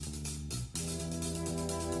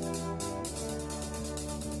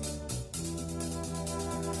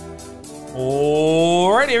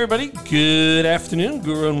All righty, everybody. Good afternoon.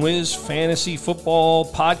 Guru and Wiz Fantasy Football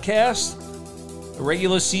Podcast. The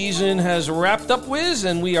regular season has wrapped up, Wiz,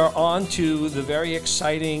 and we are on to the very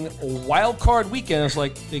exciting wild card weekend, as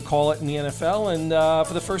like they call it in the NFL. And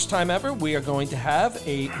for the first time ever, we are going to have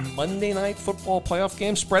a Monday Night Football playoff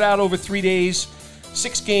game spread out over 3 days,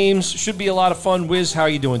 6 games. Should be a lot of fun. Wiz, how are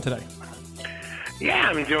you doing today? Yeah,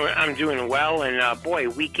 I'm doing well. And boy,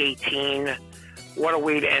 Week 18. What a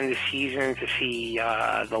way to end the season to see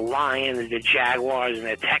the Lions, the Jaguars, and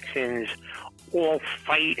the Texans all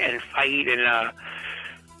fight. And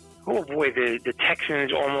oh boy, the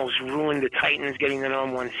Texans almost ruined the Titans getting the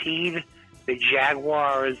number 1 seed. The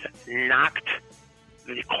Jaguars knocked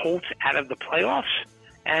the Colts out of the playoffs,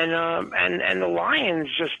 and the Lions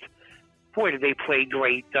just, boy, did they play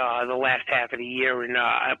great the last half of the year and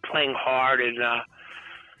playing hard and.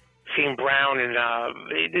 Seeing Brown and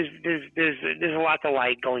there's a lot to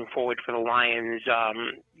like going forward for the Lions.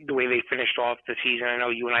 The way they finished off the season, I know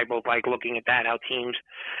you and I both like looking at that. How teams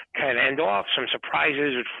kind of end off. Some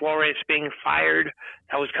surprises with Flores being fired.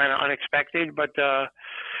 That was kind of unexpected, but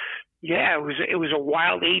yeah, it was a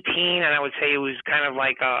wild 18, and I would say it was kind of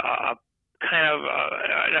like an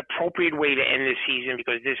appropriate way to end the season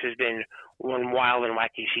because this has been one wild and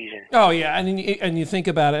wacky season. Oh, yeah, and you think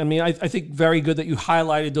about it. I mean, I think very good that you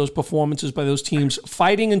highlighted those performances by those teams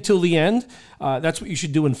fighting until the end. That's what you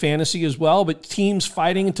should do in fantasy as well, but teams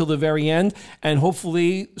fighting until the very end, and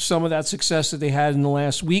hopefully some of that success that they had in the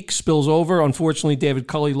last week spills over. Unfortunately, David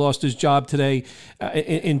Culley lost his job today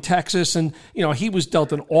in Texas, and he was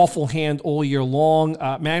dealt an awful hand all year long,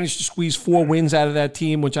 managed to squeeze 4 wins out of that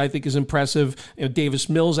team, which I think is impressive. Davis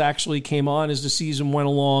Mills actually came on as the season went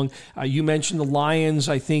along. You mentioned the Lions.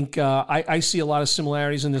 I think I see a lot of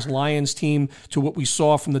similarities in this Lions team to what we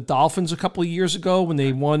saw from the Dolphins a couple of years ago when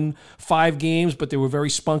they won 5 games, but they were very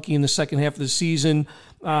spunky in the second half of the season.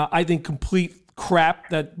 I think complete crap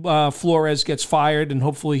that Flores gets fired and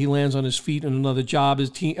hopefully he lands on his feet in another job. A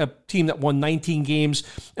team that won 19 games.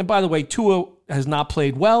 And by the way, Tua has not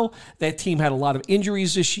played well. That team had a lot of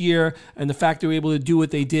injuries this year, and the fact they were able to do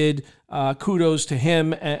what they did, kudos to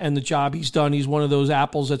him and the job he's done. He's one of those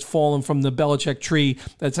apples that's fallen from the Belichick tree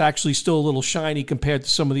that's actually still a little shiny compared to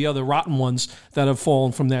some of the other rotten ones that have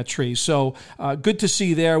fallen from that tree. So good to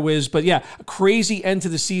see there, Wiz. But yeah, a crazy end to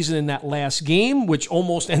the season in that last game, which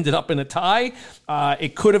almost ended up in a tie.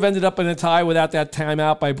 It could have ended up in a tie without that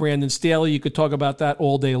timeout by Brandon Staley. You could talk about that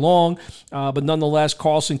all day long. But nonetheless,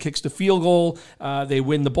 Carlson kicks the field goal. They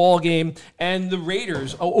win the ball game. And the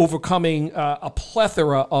Raiders overcoming a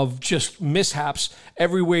plethora of just mishaps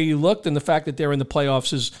everywhere you looked, and the fact that they're in the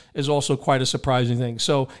playoffs is also quite a surprising thing.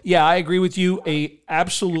 So yeah, I agree with you. A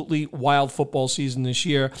absolutely wild football season this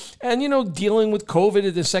year, and dealing with COVID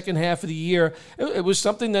in the second half of the year, it was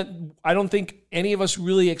something that I don't think any of us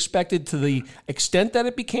really expected to the extent that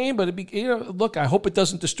it became. But look, I hope it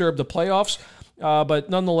doesn't disturb the playoffs. But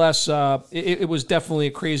nonetheless, it was definitely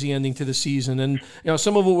a crazy ending to the season. And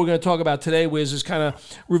some of what we're going to talk about today, Wiz, is kind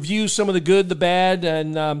of review some of the good, the bad,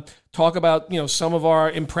 and talk about some of our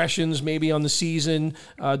impressions maybe on the season.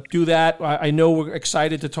 Do that. I know we're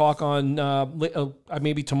excited to talk on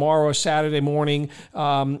maybe tomorrow or Saturday morning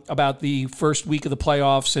about the first week of the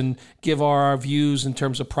playoffs and give our views in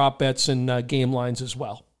terms of prop bets and game lines as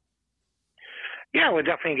well. Yeah, we'll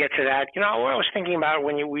definitely get to that. What I was thinking about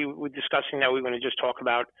when we were discussing that we were going to just talk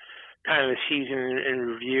about kind of the season in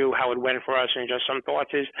review, how it went for us, and just some thoughts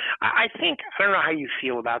is, I think, I don't know how you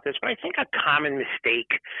feel about this, but I think a common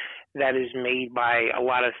mistake that is made by a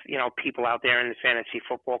lot of, people out there in the fantasy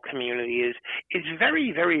football community is it's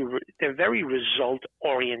they're very result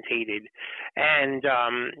orientated. And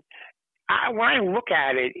when I look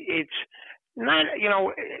at it, it's not,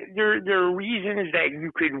 there are reasons that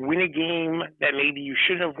you could win a game that maybe you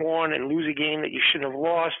shouldn't have won and lose a game that you shouldn't have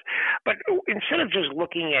lost. But instead of just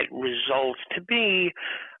looking at results, to me,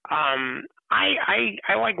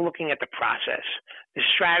 I like looking at the process, the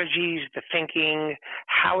strategies, the thinking,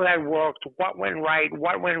 how that worked, what went right,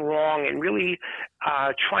 what went wrong, and really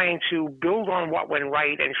trying to build on what went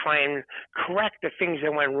right and try and correct the things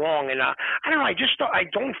that went wrong. And I don't know, I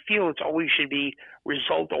don't feel it's always should be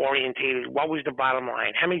result orientated. What was the bottom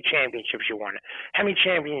line? How many championships you won? How many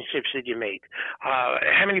championships did you make?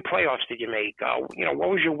 How many playoffs did you make? What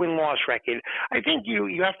was your win-loss record? I think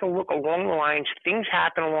you have to look along the lines. Things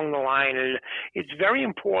happen along the line, and it's very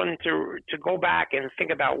important to go back and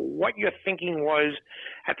think about what your thinking was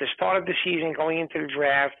at the start of the season going into the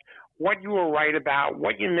draft, what you were right about,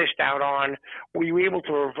 what you missed out on. Were you able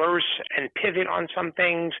to reverse and pivot on some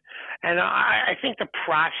things? And I think the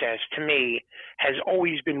process, to me, has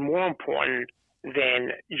always been more important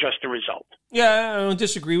than just the result. Yeah, I don't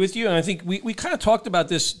disagree with you. And I think we kind of talked about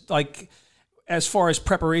this, like, as far as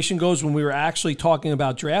preparation goes, when we were actually talking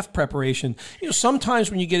about draft preparation. Sometimes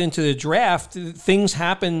when you get into the draft, things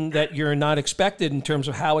happen that you're not expected in terms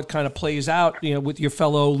of how it kind of plays out, with your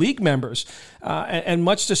fellow league members. And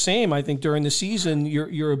much the same, I think, during the season,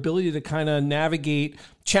 your ability to kind of navigate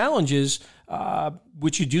challenges,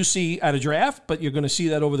 which you do see at a draft, but you're going to see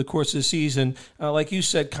that over the course of the season. Like you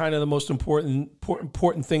said, kind of the most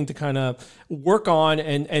important thing to kind of work on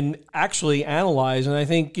and actually analyze. And I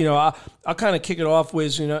think, I'll kind of kick it off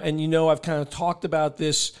with, I've kind of talked about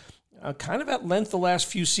this kind of at length the last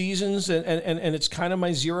few seasons, and it's kind of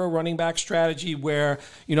my zero running back strategy where,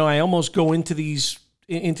 I almost go into these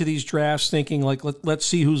drafts thinking like, let's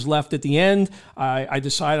see who's left at the end. I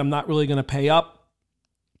decide I'm not really going to pay up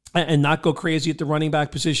and not go crazy at the running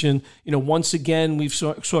back position. Once again, we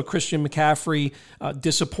saw Christian McCaffrey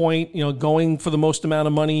disappoint, going for the most amount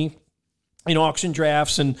of money in auction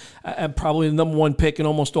drafts and probably the number one pick in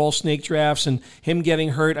almost all snake drafts, and him getting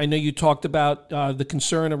hurt. I know you talked about the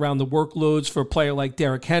concern around the workloads for a player like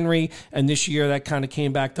Derrick Henry, and this year that kind of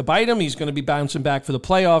came back to bite him. He's going to be bouncing back for the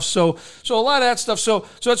playoffs. So a lot of that stuff. So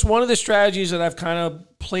that's one of the strategies that I've kind of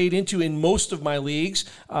played into in most of my leagues,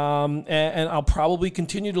 and I'll probably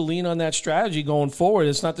continue to lean on that strategy going forward.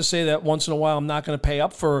 It's not to say that once in a while I'm not going to pay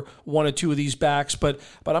up for one or two of these backs, but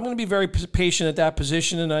I'm going to be very patient at that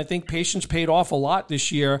position, and I think patience paid off a lot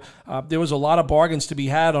this year. There was a lot of bargains to be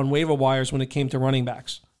had on waiver wires when it came to running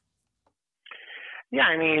backs. Yeah,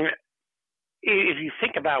 I mean, if you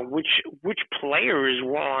think about which players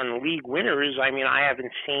were on league winners, I mean, I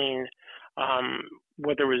haven't seen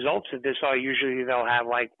what the results of this are. Usually they'll have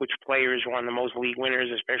like which players won the most league winners,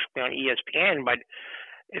 especially on ESPN. But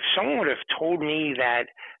if someone would have told me that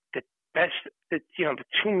the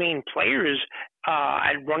two main players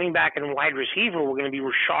at running back and wide receiver were going to be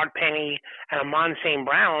Rashad Penny and Amon St.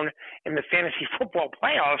 Brown in the fantasy football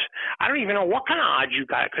playoffs, I don't even know what kind of odds you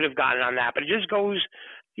could have gotten on that. But it just goes,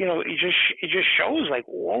 it just shows like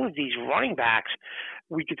all of these running backs.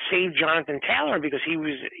 We could save Jonathan Taylor because he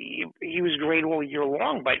was great all year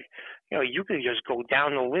long, but you could just go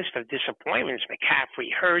down the list of disappointments.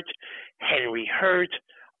 McCaffrey hurt, Henry hurt,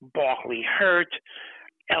 Barkley hurt,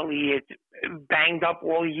 Elliott banged up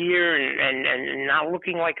all year and not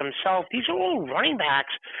looking like himself. These are all running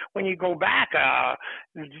backs. When you go back,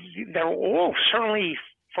 they're all certainly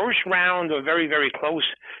first round or very, very close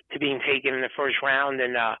to being taken in the first round.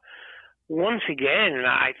 And once again,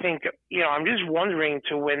 I think, I'm just wondering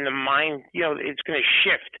to when the mind, it's going to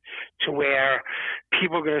shift to where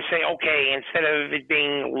people are going to say, okay, instead of it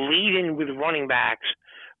being lead-in with running backs,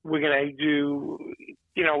 we're going to do,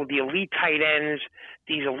 the elite tight ends,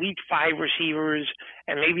 these elite 5 receivers,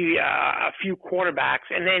 and maybe a few quarterbacks,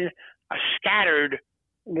 and then a scattered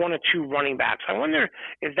 1 or 2 running backs. I wonder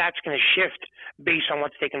if that's going to shift based on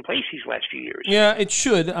what's taken place these last few years. Yeah, it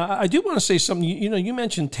should. I do want to say something. You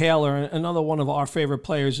mentioned Taylor. Another one of our favorite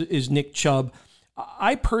players is Nick Chubb.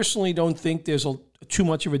 I personally don't think there's too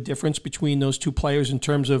much of a difference between those two players in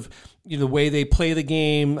terms of the way they play the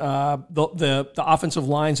game, the offensive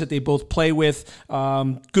lines that they both play with.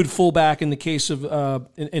 Good fullback in the case of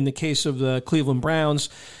the Cleveland Browns.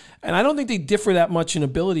 And I don't think they differ that much in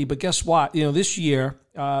ability, but guess what? This year,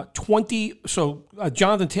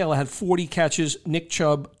 Jonathan Taylor had 40 catches, Nick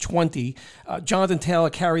Chubb 20. Jonathan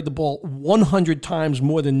Taylor carried the ball 100 times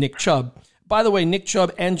more than Nick Chubb. By the way, Nick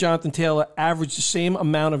Chubb and Jonathan Taylor averaged the same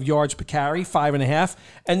amount of yards per carry, 5.5,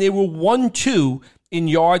 and they were 1-2 in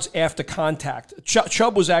yards after contact.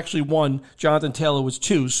 Chubb was actually 1, Jonathan Taylor was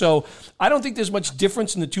 2. So I don't think there's much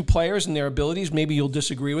difference in the two players and their abilities. Maybe you'll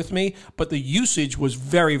disagree with me, but the usage was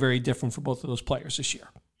very, very different for both of those players this year.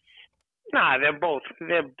 Nah, they're both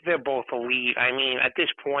elite. I mean, at this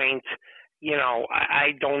point,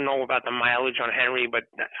 I don't know about the mileage on Henry, but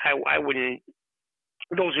I wouldn't.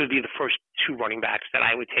 Those would be the first 2 running backs that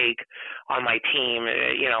I would take on my team.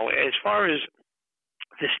 As far as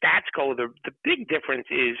the stats go, the big difference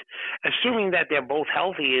is, assuming that they're both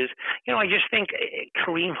healthy, is, I just think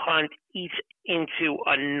Kareem Hunt eats into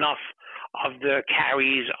enough of the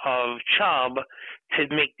carries of Chubb to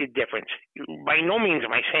make the difference. By no means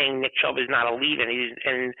am I saying Nick Chubb is not elite,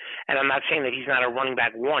 and I'm not saying that he's not a running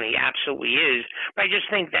back 1. He absolutely is. But I just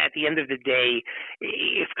think that at the end of the day,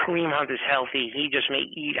 if Kareem Hunt is healthy, he just may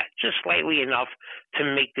eat just slightly enough to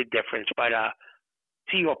make the difference. But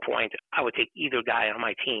to your point, I would take either guy on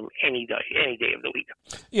my team any day of the week.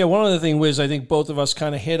 Yeah, one other thing, Wiz, I think both of us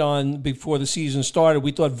kind of hit on before the season started.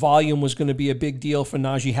 We thought volume was going to be a big deal for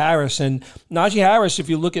Najee Harris. And Najee Harris, if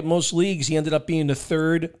you look at most leagues, he ended up being the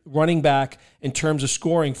 3rd running back in terms of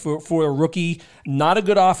scoring for a rookie. Not a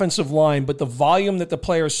good offensive line, but the volume that the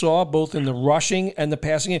players saw, both in the rushing and the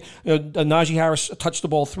passing. Najee Harris touched the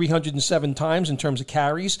ball 307 times in terms of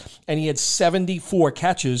carries, and he had 74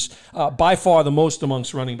 catches, by far the most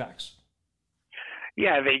amongst running backs.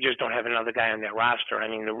 Yeah, they just don't have another guy on their roster. I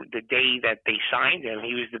mean, the day that they signed him,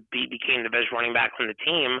 he became the best running back from the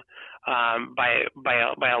team by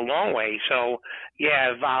a long way. So,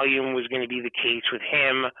 yeah, volume was going to be the case with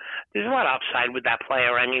him. There's a lot of upside with that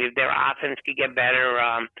player. I mean, if their offense could get better,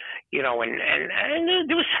 and there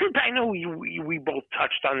was some. I know we both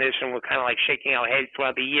touched on this, and we're kind of like shaking our heads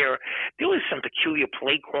throughout the year. There was some peculiar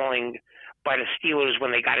play calling by the Steelers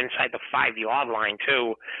when they got inside the 5-yard line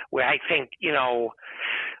too, where I think,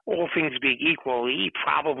 all things being equal, he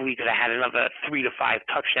probably could have had another 3 to 5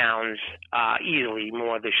 touchdowns easily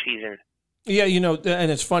more this season. Yeah, and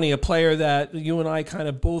it's funny, a player that you and I kind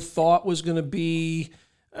of both thought was going to be,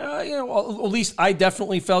 at least I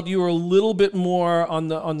definitely felt you were a little bit more on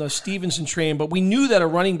the Stevenson train, but we knew that a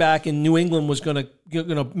running back in New England was going to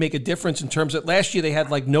make a difference in terms of last year they had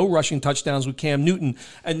like no rushing touchdowns with Cam Newton,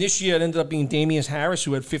 and this year it ended up being Damian Harris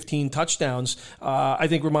who had 15 touchdowns. I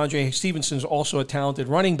think Ramondre Stevenson is also a talented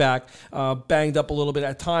running back, banged up a little bit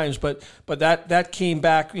at times, but that came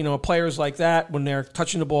back. Players like that when they're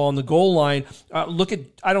touching the ball on the goal line. I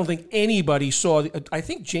don't think anybody saw. I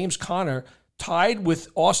think James Conner tied with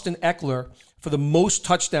Austin Eckler for the most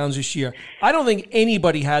touchdowns this year. I don't think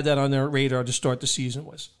anybody had that on their radar to start the season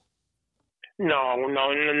with.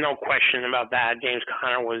 No question about that. James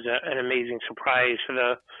Conner was an amazing surprise for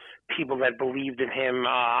the people that believed in him.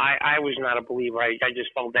 I was not a believer. I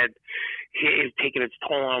just felt that he had taken its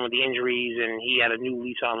toll on with the injuries, and he had a new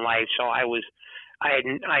lease on life. So I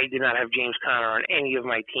did not have James Conner on any of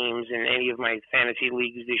my teams in any of my fantasy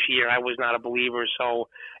leagues this year. I was not a believer. So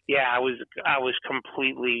yeah, I was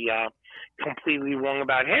completely wrong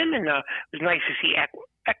about him, and it was nice to see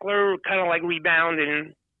Eckler kind of like rebound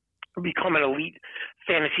and become an elite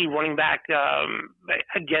fantasy running back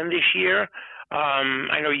again this year.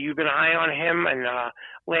 I know you've been high on him, and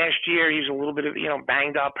last year he was a little bit of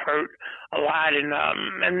banged up, hurt a lot,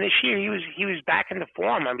 and this year he was back into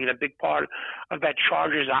form. I mean, a big part of that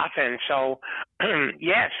Chargers offense. So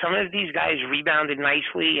yeah, some of these guys rebounded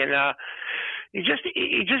nicely, and it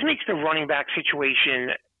just makes the running back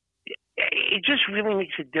situation. It just really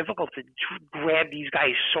makes it difficult to grab these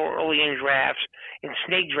guys so early in drafts, in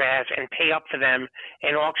snake drafts, and pay up for them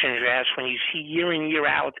in auction drafts when you see year in, year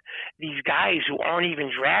out these guys who aren't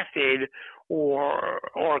even drafted or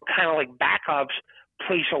kind of like backups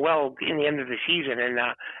play so well in the end of the season and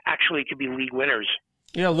actually could be league winners.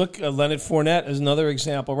 Yeah, look, Leonard Fournette is another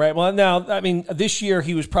example, right? Well, now, I mean, this year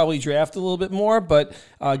he was probably drafted a little bit more, but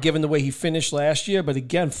given the way he finished last year. But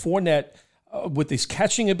again, Fournette, with his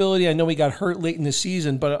catching ability, I know he got hurt late in the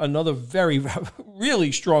season, but another very,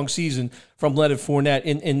 really strong season from Leonard Fournette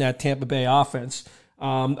in that Tampa Bay offense.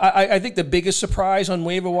 I think the biggest surprise on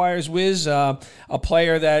waiver wires was a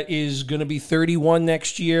player that is going to be 31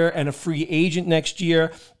 next year and a free agent next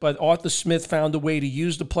year, but Arthur Smith found a way to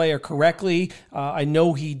use the player correctly. I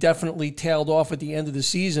know he definitely tailed off at the end of the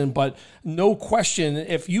season, but no question,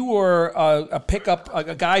 if you were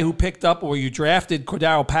a guy who picked up or you drafted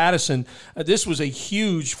Cordarrelle Patterson, this was a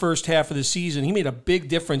huge first half of the season. He made a big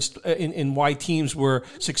difference in why teams were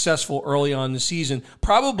successful early on in the season.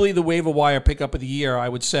 Probably the waiver wire pickup of the year, I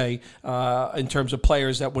would say, in terms of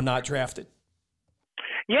players that were not drafted.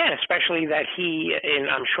 Yeah, especially that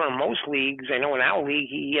I'm sure in most leagues, I know in our league,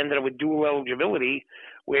 he ended up with dual eligibility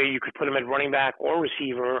where you could put him at running back or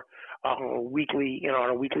receiver on a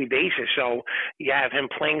weekly basis. So you have him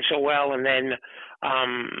playing so well, and then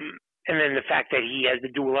the fact that he has the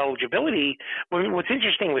dual eligibility. What's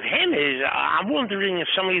interesting with him is I'm wondering if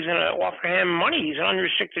somebody's going to offer him money. He's an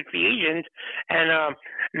unrestricted free agent, and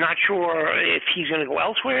not sure if he's going to go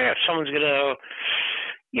elsewhere, if someone's going to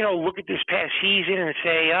look at this past season and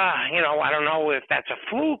say, I don't know if that's a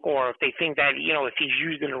fluke or if they think that, if he's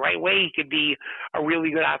used in the right way, he could be a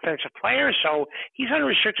really good offensive player. So he's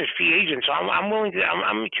unrestricted free agent. So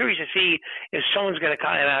I'm curious to see if someone's going to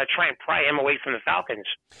kind of try and pry him away from the Falcons.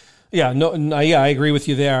 Yeah, I agree with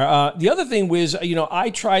you there. The other thing was, I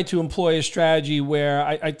tried to employ a strategy where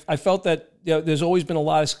I felt that there's always been a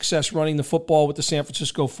lot of success running the football with the San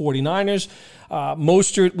Francisco 49ers.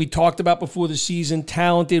 Mostert, we talked about before the season,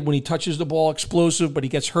 talented when he touches the ball, explosive, but he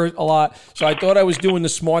gets hurt a lot. So I thought I was doing the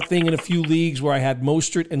smart thing in a few leagues where I had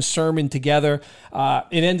Mostert and Sermon together.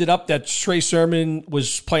 It ended up that Trey Sermon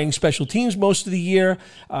was playing special teams most of the year.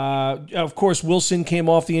 Of course, Wilson came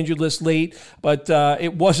off the injured list late, but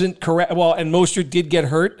it wasn't correct. Well, and Mostert did get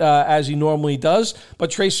hurt, as he normally does. But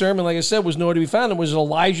Trey Sermon, like I said, was nowhere to be found. It was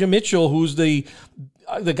Elijah Mitchell, who's the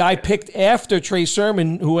guy picked after Trey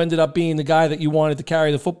Sermon, who ended up being the guy that you wanted to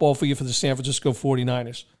carry the football for you for the San Francisco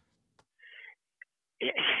 49ers.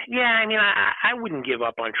 Yeah, I mean, I wouldn't give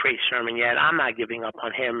up on Trey Sermon yet. I'm not giving up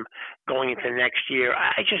on him going into next year.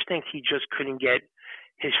 I just think he just couldn't get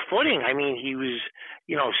his footing. I mean, he was,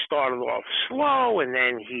 started off slow, and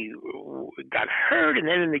then he got hurt, and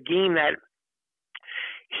then in the game that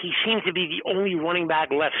he seemed to be the only running back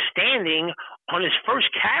left standing, on his first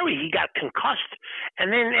carry, he got concussed.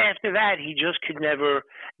 And then after that, he just could never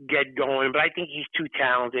get going. But I think he's too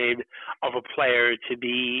talented of a player to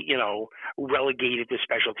be, relegated to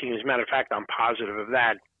special teams. As a matter of fact, I'm positive of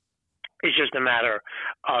that. It's just a matter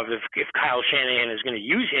of if Kyle Shanahan is going to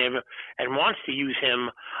use him and wants to use him,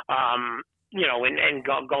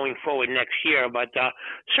 going forward next year. But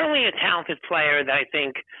certainly a talented player that I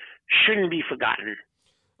think shouldn't be forgotten.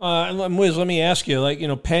 Wiz, let me ask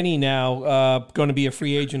you, Penny now going to be a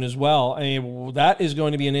free agent as well. I mean, that is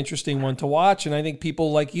going to be an interesting one to watch. And I think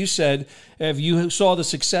people, like you said, if you saw the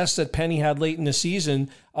success that Penny had late in the season,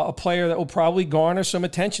 a player that will probably garner some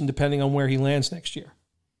attention depending on where he lands next year.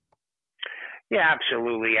 Yeah,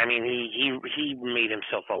 absolutely. I mean, he made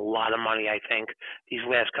himself a lot of money, I think, these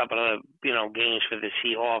last couple of, games for the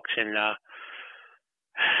Seahawks. And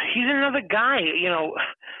he's another guy,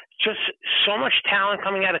 just so much talent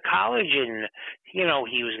coming out of college, and he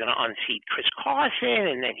was going to unseat Chris Carson,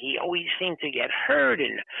 and then he always seemed to get hurt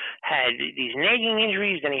and had these nagging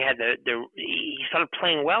injuries. Then he had he started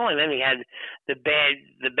playing well, and then he had the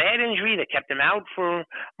bad injury that kept him out for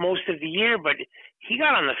most of the year. But he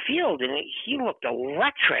got on the field and he looked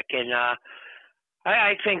electric, and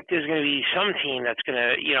I think there's going to be some team that's going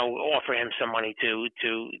to, offer him some money to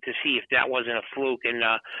see if that wasn't a fluke. And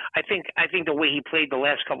I think the way he played the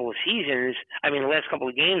last couple of seasons, the last couple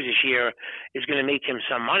of games this year, is going to make him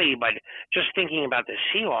some money. But just thinking about the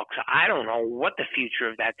Seahawks, I don't know what the future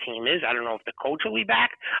of that team is. I don't know if the coach will be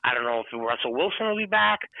back. I don't know if Russell Wilson will be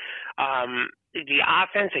back. The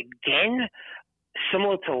offense, again,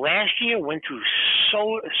 similar to last year, went through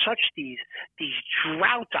such these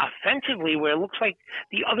droughts offensively where it looks like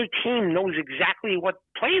the other team knows exactly what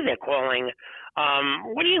play they're calling.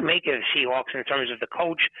 What do you make of the Seahawks in terms of the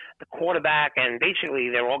coach, the quarterback, and basically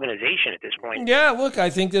their organization at this point? Yeah, look, I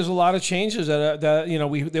think there's a lot of changes that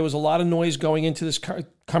there was a lot of noise going into this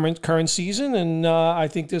current season, and I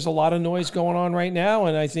think there's a lot of noise going on right now,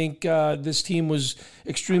 and I think this team was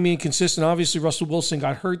extremely inconsistent. Obviously, Russell Wilson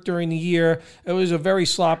got hurt during the year. It was a very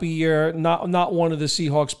sloppy year, not one of the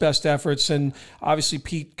Seahawks' best efforts, and obviously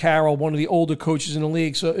Pete Carroll, one of the older coaches in the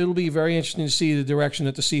league, so it'll be very interesting to see the direction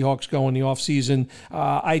that the Seahawks go in the offseason.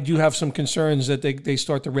 I do have some concerns that they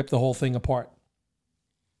start to rip the whole thing apart.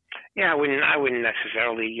 Yeah, I wouldn't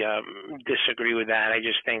necessarily disagree with that. I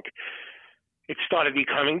just think it started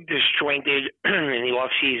becoming disjointed in the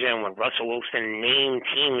offseason when Russell Wilson named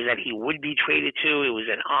teams that he would be traded to. It was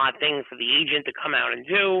an odd thing for the agent to come out and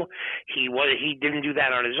do. He didn't do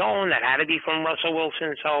that on his own. That had to be from Russell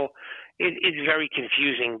Wilson. So it's very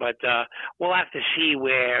confusing. But we'll have to see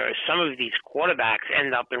where some of these quarterbacks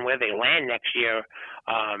end up and where they land next year.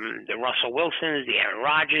 The Russell Wilsons, the Aaron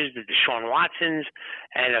Rodgers, the Deshaun Watsons,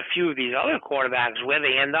 and a few of these other quarterbacks, where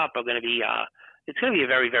they end up are going to be it's going to be a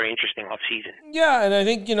very, very interesting offseason. Yeah, and I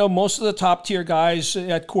think, most of the top-tier guys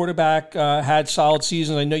at quarterback had solid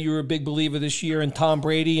seasons. I know you were a big believer this year in Tom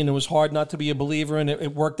Brady, and it was hard not to be a believer, and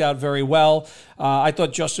it worked out very well. I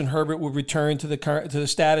thought Justin Herbert would return to the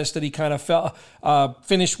status that he kind of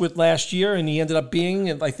finished with last year, and he ended up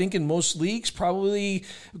being, I think, in most leagues, probably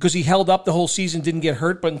because he held up the whole season, didn't get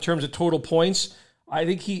hurt, but in terms of total points, I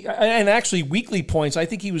think and actually weekly points, I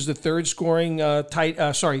think he was the third scoring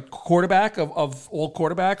quarterback of all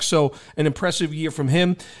quarterbacks. So an impressive year from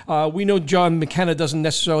him. We know John McKenna doesn't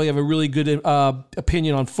necessarily have a really good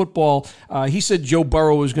opinion on football. He said Joe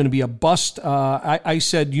Burrow was going to be a bust. I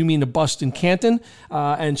said, you mean a bust in Canton?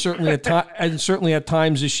 And certainly at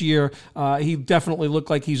times this year, he definitely looked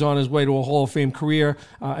like he's on his way to a Hall of Fame career.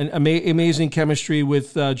 An amazing chemistry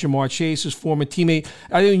with Jamar Chase, his former teammate.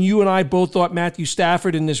 I think you and I both thought Matthew Stafford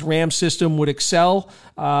Stafford in this Rams system would excel,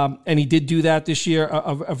 and he did do that this year.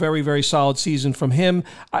 A very, very solid season from him.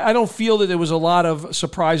 I don't feel that there was a lot of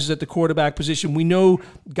surprises at the quarterback position. We know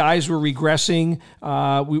guys were regressing.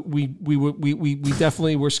 We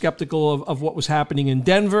definitely were skeptical of what was happening in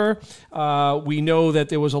Denver. We know that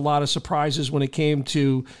there was a lot of surprises when it came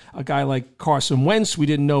to a guy like Carson Wentz. We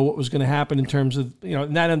didn't know what was going to happen in terms of,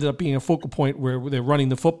 and that ended up being a focal point where they're running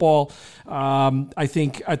the football. I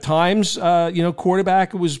think at times,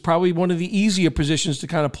 quarterback was probably one of the easier positions to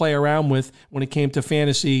kind of play around with when it came to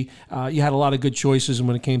fantasy. You had a lot of good choices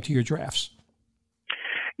when it came to your drafts.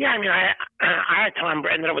 Yeah, I mean, I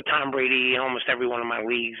ended up with Tom Brady in almost every one of my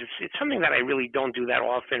leagues. It's something that I really don't do that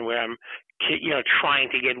often, where I'm trying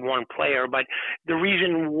to get one player. But the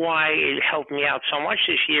reason why it helped me out so much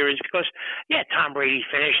this year is because, Tom Brady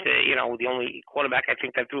finished, the only quarterback I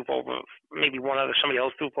think that threw for over, maybe somebody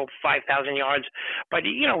else threw for over 5,000 yards. But,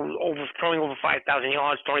 throwing over 5,000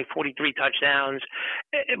 yards, throwing 43 touchdowns.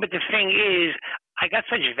 But the thing is, I got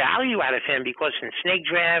such value out of him because in snake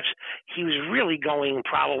drafts, he was really going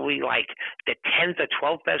probably like the 10th or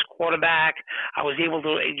 12th best quarterback. I was able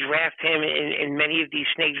to draft him in many of these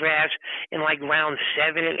snake drafts in like round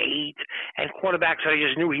 7 and 8, and quarterbacks that I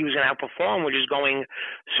just knew he was going to outperform were just going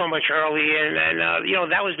so much early. And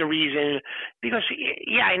that was the reason, because,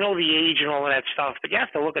 I know the age and all of that stuff, but you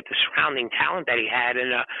have to look at the surrounding talent that he had.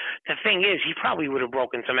 And the thing is, he probably would have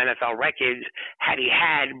broken some NFL records had he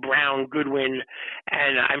had Brown, Godwin,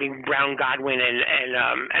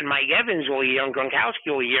 and Mike Evans all year, and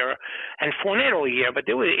Gronkowski all year, and Fournette all year. But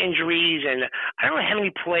there were injuries, and I don't know how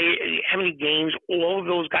many games all of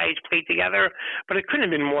those guys played together, but it couldn't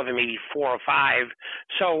have been more than maybe 4 or 5.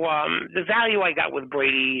 So the value I got with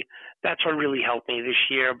Brady, that's what really helped me this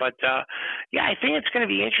year. But I think it's going to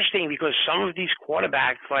be interesting because some of these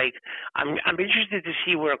quarterbacks, like I'm interested to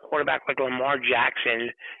see where a quarterback like Lamar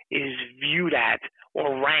Jackson is viewed at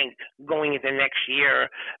or ranked going into next year,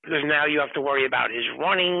 because now you have to worry about his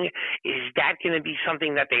running. Is that going to be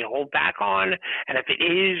something that they hold back on? And if it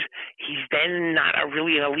is, he's then not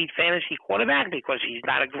really an elite fantasy quarterback because he's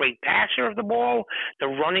not a great passer of the ball. The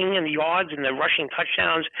running and the yards and the rushing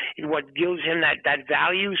touchdowns is what gives him that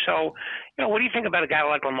value. So, what do you think about a guy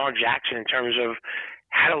like Lamar Jackson in terms of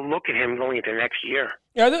how to look at him going into next year?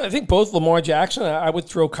 Yeah, I think both Lamar Jackson, I would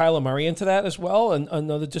throw Kyler Murray into that as well. And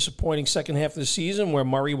another disappointing second half of the season where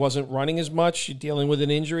Murray wasn't running as much, dealing with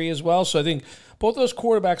an injury as well. So I think both those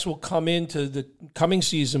quarterbacks will come into the coming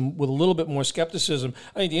season with a little bit more skepticism.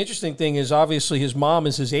 I think the interesting thing is obviously his mom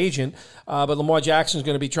is his agent, but Lamar Jackson is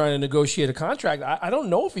going to be trying to negotiate a contract. I don't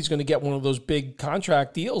know if he's going to get one of those big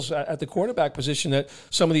contract deals at the quarterback position that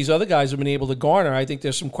some of these other guys have been able to garner. I think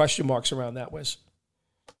there's some question marks around that, Wiz.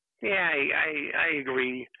 Yeah, I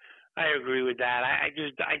agree. I agree with that. I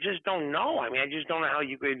just don't know. I mean, I just don't know how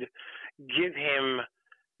you could give him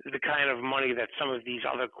the kind of money that some of these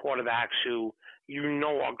other quarterbacks who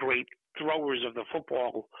are great throwers of the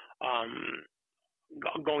football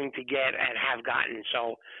going to get and have gotten.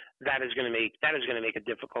 So that is going to make a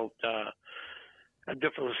difficult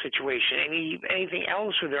situation. Anything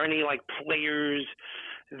else? Were there any like players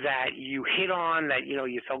that you hit on that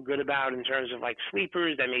you felt good about in terms of like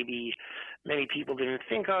sleepers that maybe many people didn't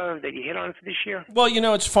think of that you hit on for this year? Well,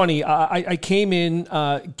 it's funny. I came in,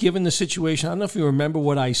 given the situation, I don't know if you remember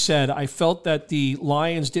what I said. I felt that the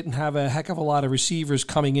Lions didn't have a heck of a lot of receivers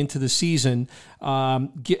coming into the season,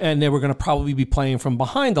 and they were going to probably be playing from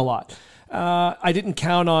behind a lot. I didn't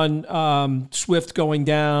count on Swift going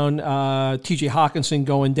down, T.J. Hawkinson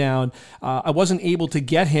going down. I wasn't able to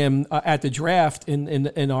get him at the draft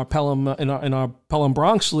in our Pelham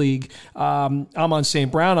Bronx League. Amon St.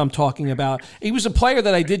 Brown, I'm talking about. He was a player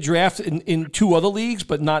that I did draft in 2 other leagues,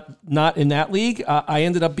 but not in that league. I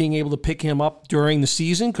ended up being able to pick him up during the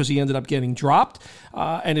season because he ended up getting dropped,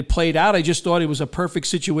 and it played out. I just thought it was a perfect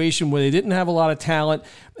situation where they didn't have a lot of talent,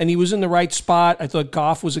 and he was in the right spot. I thought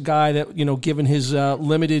Goff was a guy that, given his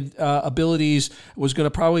limited abilities, was going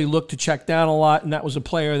to probably look to check down a lot, and that was a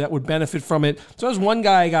player that would benefit from it. So that was one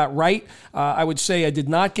guy I got right. I would say I did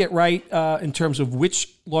not get right in terms of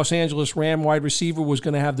which Los Angeles Ram wide receiver was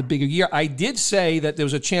going to have the bigger year. I did say that there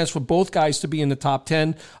was a chance for both guys to be in the top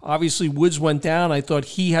 10. Obviously, Woods went down. I thought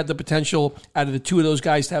he had the potential out of the 2 of those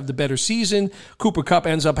guys to have the better season. Cooper Kupp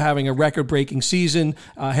ends up having a record-breaking season,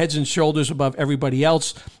 heads and shoulders above everybody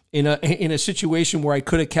else. In a situation where I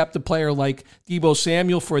could have kept a player like Deebo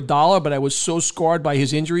Samuel for $1, but I was so scarred by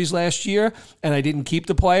his injuries last year, and I didn't keep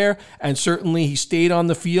the player. And certainly he stayed on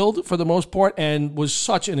the field for the most part and was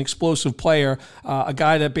such an explosive player, a guy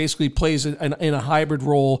guy that basically plays in a hybrid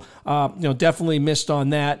role. Definitely missed on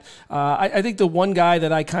that. I think the one guy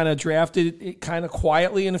that I kind of drafted kind of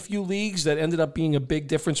quietly in a few leagues that ended up being a big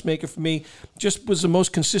difference maker for me, just was the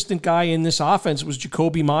most consistent guy in this offense, was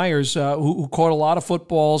Jakobi Meyers, who caught a lot of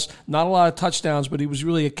footballs, not a lot of touchdowns, but he was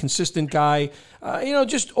really a consistent guy.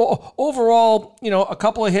 Just overall, a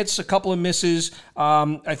couple of hits, a couple of misses.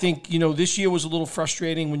 I think, this year was a little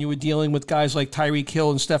frustrating when you were dealing with guys like Tyreek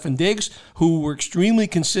Hill and Stefon Diggs, who were extremely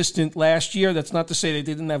consistent last year. That's not to say they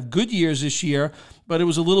didn't have good years this year, but it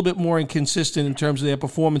was a little bit more inconsistent in terms of their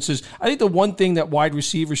performances. I think the one thing that wide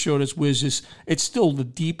receiver showed us, Wiz, is it's still the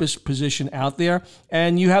deepest position out there,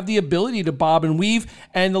 and you have the ability to bob and weave.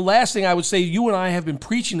 And the last thing I would say, you and I have been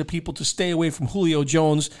preaching to people to stay away from Julio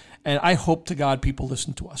Jones, and I hope to God people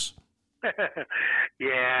listen to us.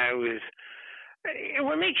 Yeah, it was.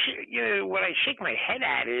 What I shake my head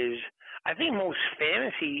at is, I think most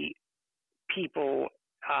fantasy people,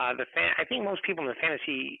 I think most people in the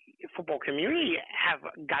fantasy football community have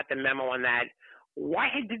got the memo on that. Why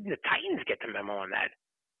didn't the Titans get the memo on that?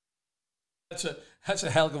 That's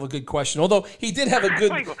a hell of a good question. Although he did have a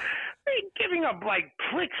good. Giving up like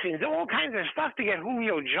clicks and all kinds of stuff to get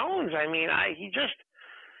Julio Jones. I mean, he just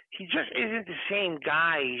isn't the same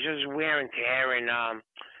guy. He's just wear and tear, and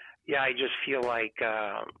I just feel like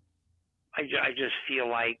I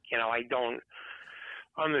don't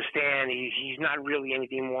understand. He's not really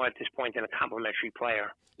anything more at this point than a complimentary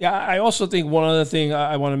player. Yeah, I also think one other thing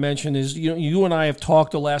I want to mention is, you and I have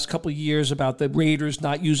talked the last couple of years about the Raiders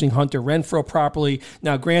not using Hunter Renfrow properly.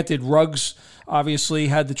 Now, granted, Ruggs obviously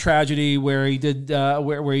had the tragedy where he did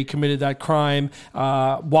where he committed that crime.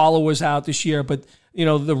 Waller was out this year, but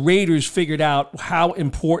the Raiders figured out how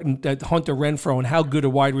important that Hunter Renfrow and how good a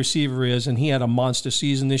wide receiver is, and he had a monster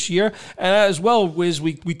season this year. And as well, Wiz,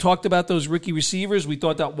 we talked about those rookie receivers. We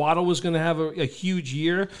thought that Waddle was going to have a huge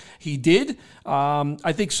year. He did.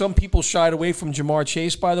 I think some people shied away from Jamar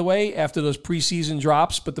Chase, by the way, after those preseason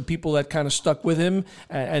drops, but the people that kind of stuck with him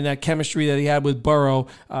and that chemistry that he had with Burrow,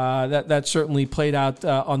 that certainly played out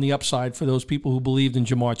on the upside for those people who believed in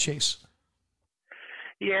Jamar Chase.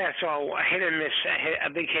 Yeah, so a hit and miss, a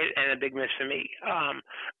big hit and a big miss for me.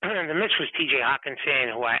 The miss was T.J.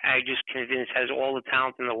 Hawkinson, who I just convinced has all the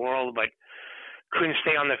talent in the world, but couldn't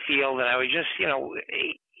stay on the field. And I was just,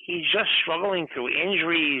 he's just struggling through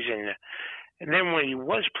injuries. And then when he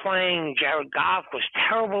was playing, Jared Goff was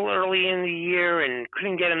terrible early in the year and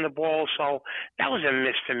couldn't get him the ball. So that was a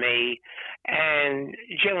miss for me. And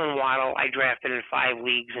Jalen Waddle, I drafted in 5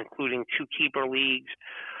 leagues, including 2 keeper leagues.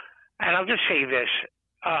 And I'll just say this.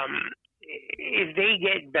 If they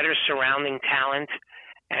get better surrounding talent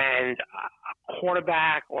and a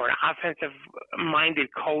quarterback or an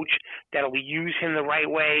offensive-minded coach that'll use him the right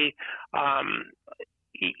way,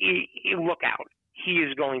 look out. He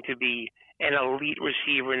is going to be an elite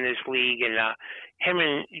receiver in this league, and him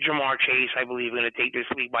and Jamar Chase, I believe, are going to take this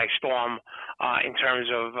league by storm in terms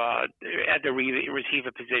of at the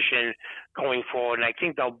receiver position going forward. And I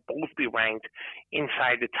think they'll both be ranked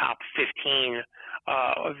inside the top 15,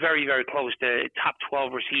 very, very close to top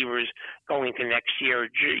 12 receivers going into next year.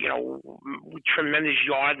 Tremendous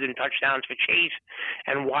yards and touchdowns for Chase,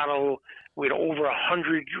 and Waddle with over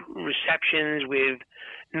 100 receptions, with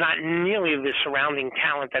not nearly the surrounding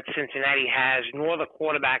talent that Cincinnati has, nor the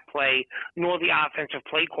quarterback play, nor the offensive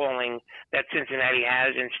play calling that Cincinnati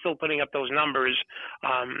has, and still putting up those numbers.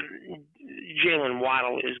 Jalen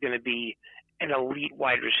Waddle is going to be an elite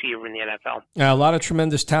wide receiver in the NFL. A lot of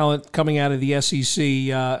tremendous talent coming out of the SEC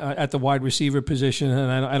at the wide receiver position,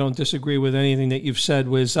 and I don't disagree with anything that you've said,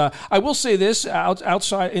 Wiz. I will say this,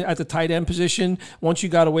 outside at the tight end position, once you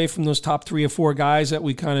got away from those top 3 or 4 guys that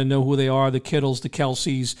we kind of know who they are, the Kittles, the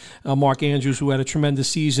Kelseys, Mark Andrews, who had a tremendous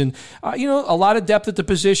season, a lot of depth at the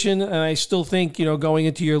position, and I still think, going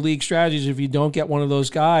into your league strategies, if you don't get one of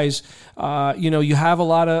those guys, you have a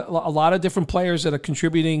lot of different players that are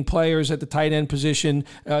contributing players at the tight end position.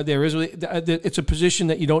 It's a position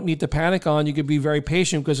that you don't need to panic on. You could be very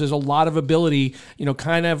patient because there's a lot of ability,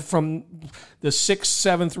 kind of from the 6th,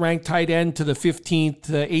 7th ranked tight end to the 15th,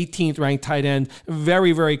 18th ranked tight end,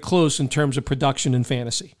 very, very close in terms of production and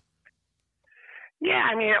fantasy. Yeah,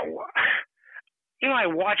 I mean, I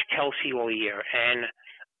watched Kelsey all year, and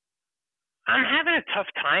I'm having a tough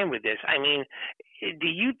time with this. I mean, do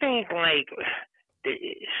you think,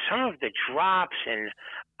 some of the drops, and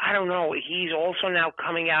I don't know, he's also now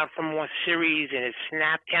coming out from more series and his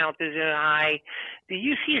snap count isn't high. Do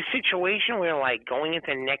you see a situation where, going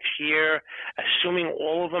into next year, assuming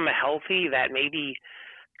all of them are healthy, that maybe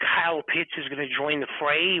Kyle Pitts is going to join the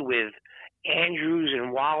fray with Andrews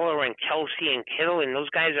and Waller and Kelsey and Kittle, and those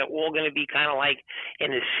guys are all going to be kind of like in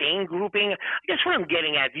the same grouping. I guess what I'm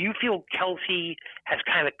getting at, do you feel Kelsey has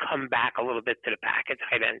kind of come back a little bit to the pack at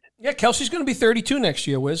tight end? Yeah, Kelsey's going to be 32 next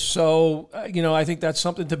year, Wiz. So, I think that's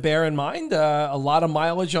something to bear in mind. A lot of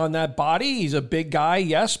mileage on that body. He's a big guy,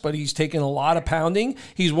 yes, but he's taken a lot of pounding.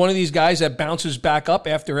 He's one of these guys that bounces back up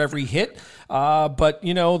after every hit. But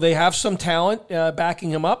they have some talent backing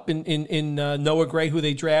him up in Noah Gray, who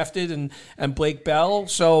they drafted, and Blake Bell.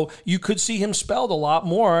 So you could see him spelled a lot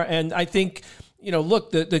more. And I think,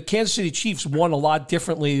 look, the Kansas City Chiefs won a lot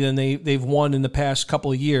differently than they've won in the past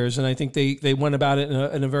couple of years. And I think they went about it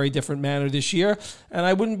in a very different manner this year. And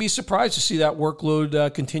I wouldn't be surprised to see that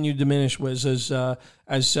workload continue to diminish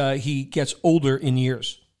as he gets older in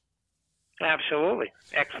years. Absolutely.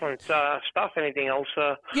 Excellent stuff. Anything else?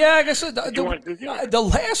 Yeah, I guess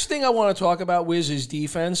the last thing I want to talk about, Wiz, is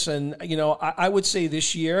defense. And, I would say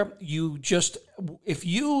this year, if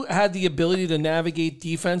you had the ability to navigate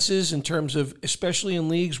defenses in terms of, especially in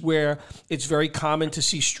leagues where it's very common to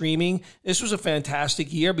see streaming, this was a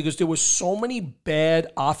fantastic year because there were so many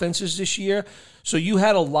bad offenses this year. So you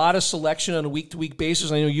had a lot of selection on a week-to-week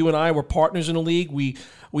basis. I know you and I were partners in a league.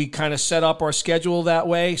 We kind of set up our schedule that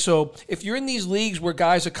way. So if you're in these leagues where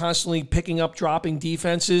guys are constantly picking up, dropping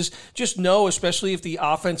defenses, just know, especially if the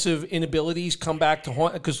offensive inabilities come back to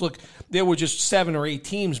haunt, because look, there were just 7 or 8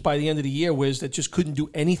 teams by the end of the year, Wiz, that just couldn't do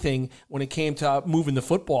anything when it came to moving the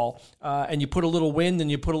football. And you put a little wind and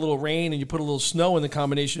you put a little rain and you put a little snow in the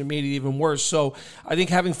combination, it made it even worse. So I think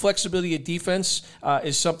having flexibility at defense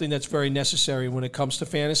is something that's very necessary when it comes to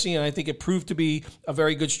fantasy. And I think it proved to be a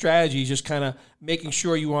very good strategy, just kind of making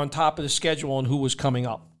sure you were on top of the schedule and who was coming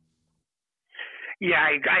up. Yeah,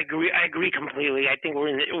 I agree completely. I think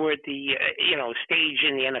we're at the stage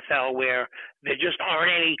in the NFL where there just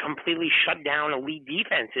aren't any completely shut down elite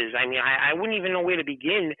defenses. I mean, I wouldn't even know where to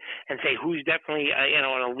begin and say who's definitely an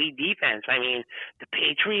elite defense. I mean, the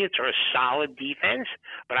Patriots are a solid defense,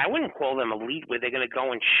 but I wouldn't call them elite where they're going to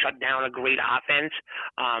go and shut down a great offense.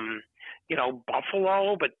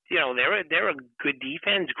 Buffalo, but they're a good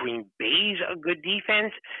defense. Green Bay's a good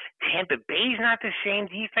defense. Tampa Bay's not the same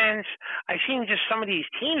defense. I've seen just some of these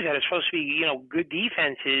teams that are supposed to be good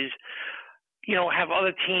defenses, have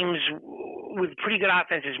other teams with pretty good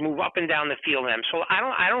offenses move up and down the field. So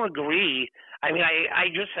I don't agree. I mean, I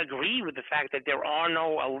just agree with the fact that there are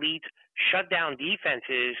no elite shutdown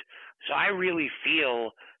defenses. So I really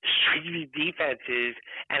feel strictly defenses,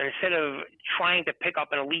 and instead of trying to pick up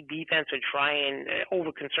an elite defense or try and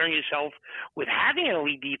over-concern yourself with having an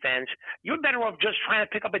elite defense, you're better off just trying to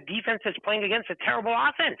pick up a defense that's playing against a terrible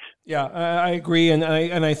offense. Yeah, I agree, and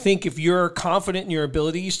I think if you're confident in your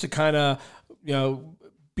abilities to kind of,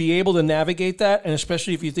 be able to navigate that, and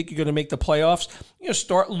especially if you think you're going to make the playoffs,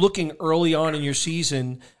 start looking early on in your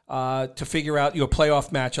season to figure out your playoff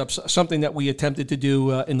matchups, something that we attempted to do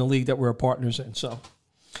in the league that we're partners in. So,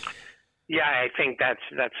 yeah, I think that's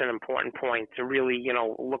an important point to really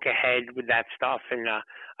look ahead with that stuff. And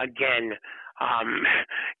again,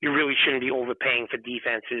 you really shouldn't be overpaying for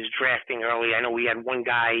defenses, drafting early. I know we had one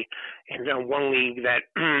guy in one league that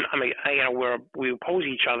where we oppose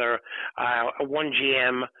each other. One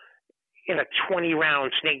GM in a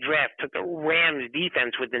 20-round snake draft took the Rams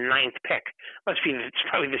defense with the 9th pick. It's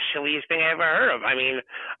probably the silliest thing I ever heard of. I mean,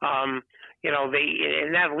 they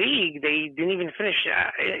in that league they didn't even finish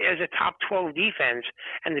as a top 12 defense,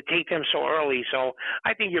 and to take them so early. So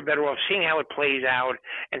I think you're better off seeing how it plays out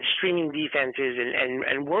and streaming defenses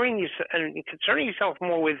and worrying and concerning yourself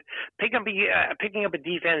more with picking up a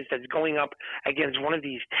defense that's going up against one of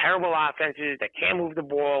these terrible offenses that can't move the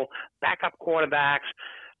ball, backup quarterbacks,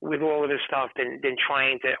 with all of this stuff than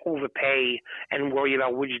trying to overpay and worry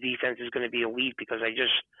about which defense is going to be elite, because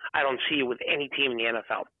I don't see it with any team in the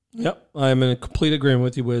NFL. Yep, I'm in complete agreement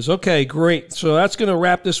with you, Wiz. Okay, great. So that's going to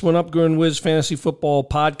wrap this one up. Gordon Wiz Fantasy Football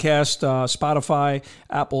Podcast, Spotify,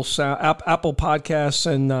 Apple Podcasts,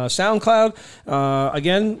 and SoundCloud.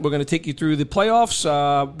 Again, we're going to take you through the playoffs.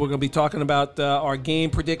 We're going to be talking about our game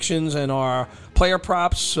predictions and our player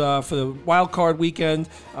props for the wild card weekend.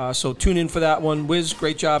 So tune in for that one. Wiz,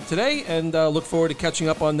 great job today, and look forward to catching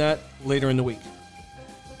up on that later in the week.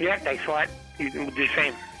 Yeah, thanks a lot. You do the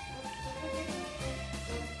same.